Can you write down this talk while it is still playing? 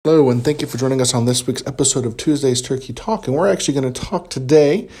Hello, and thank you for joining us on this week's episode of Tuesday's Turkey Talk. And we're actually going to talk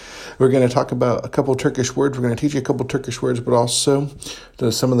today. We're going to talk about a couple Turkish words. We're going to teach you a couple Turkish words, but also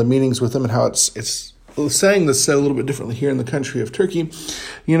some of the meanings with them and how it's saying this said a little bit differently here in the country of Turkey.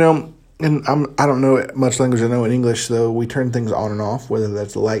 And I don't know much language I know in English, though. We turn things on and off, whether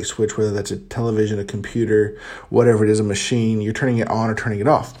that's a light switch, whether that's a television, a computer, whatever it is, a machine. You're turning it on or turning it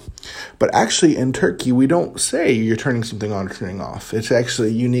off. But actually, in Turkey, we don't say you're turning something on or turning off. It's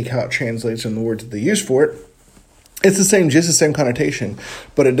actually unique how it translates in the words that they use for it. It's just the same connotation,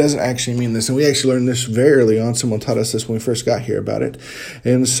 but it doesn't actually mean this. And we actually learned this very early on. Someone taught us this when we first got here about it.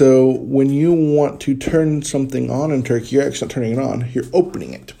 And so when you want to turn something on in Turkey, you're actually not turning it on. You're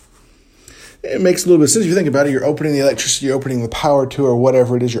opening it. It makes a little bit of sense. If you think about it, you're opening the electricity, you're opening the power to, or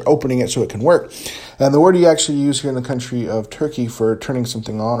whatever it is, you're opening it so it can work. And the word you actually use here in the country of Turkey for turning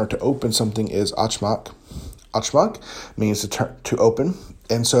something on or to open something is açmak. Açmak means to open.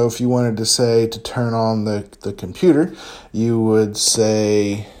 And so if you wanted to say to turn on the computer, you would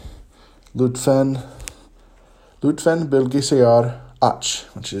say lütfen bilgisayar aç,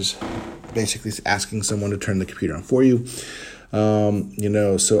 which is basically asking someone to turn the computer on for you. So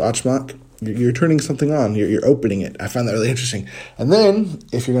açmak. You're turning something on. You're opening it. I find that really interesting. And then,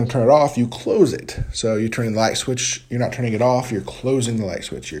 if you're going to turn it off, you close it. So you're turning the light switch. You're not turning it off. You're closing the light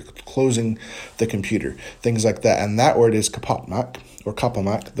switch. You're closing the computer. Things like that. And that word is kapatmak or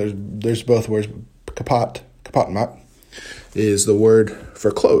kapamak. There's both words. Kapatmak is the word for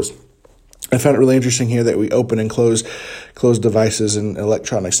close. I found it really interesting here that we open and close devices and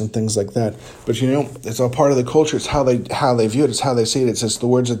electronics and things like that. But it's all part of the culture. It's how they view it. It's how they see it. It's just the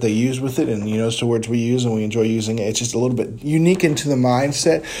words that they use with it, and it's the words we use and we enjoy using it. It's just a little bit unique into the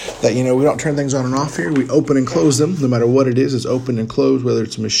mindset that we don't turn things on and off here. We open and close them, no matter what it is. It's open and closed, whether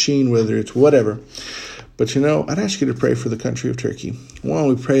it's a machine, whether it's whatever. But I'd ask you to pray for the country of Turkey. One,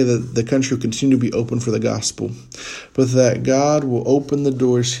 we pray that the country will continue to be open for the gospel, but that God will open the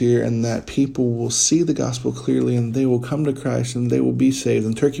doors here and that people will see the gospel clearly and they will come to Christ and they will be saved.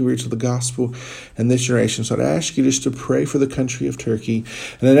 And Turkey will reach the gospel in this generation. So I'd ask you just to pray for the country of Turkey.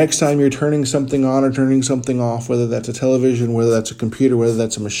 And the next time you're turning something on or turning something off, whether that's a television, whether that's a computer, whether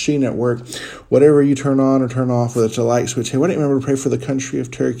that's a machine at work, whatever you turn on or turn off, whether it's a light switch, hey, why don't you remember to pray for the country of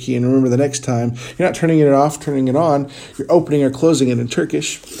Turkey? And remember the next time, you're not turning it off, turning it on, you're opening or closing it in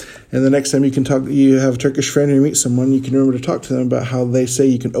Turkish. And the next time you have a Turkish friend or you meet someone, you can remember to talk to them about how they say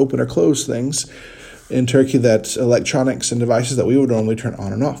you can open or close things in Turkey, that's electronics and devices that we would normally turn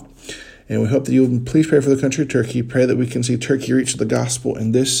on and off. And we hope that you will please pray for the country of Turkey. Pray that we can see Turkey reach the gospel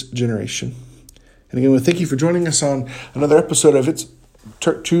in this generation. And again, we thank you for joining us on another episode of It's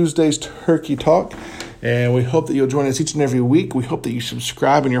Tuesday's Turkey Talk. And we hope that you'll join us each and every week. We hope that you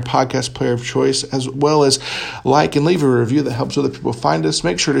subscribe in your podcast player of choice, as well as like and leave a review that helps other people find us.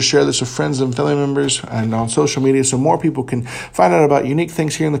 Make sure to share this with friends and family members and on social media so more people can find out about unique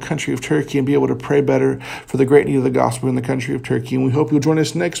things here in the country of Turkey and be able to pray better for the great need of the gospel in the country of Turkey. And we hope you'll join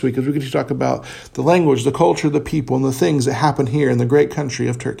us next week as we get to talk about the language, the culture, the people, and the things that happen here in the great country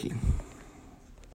of Turkey.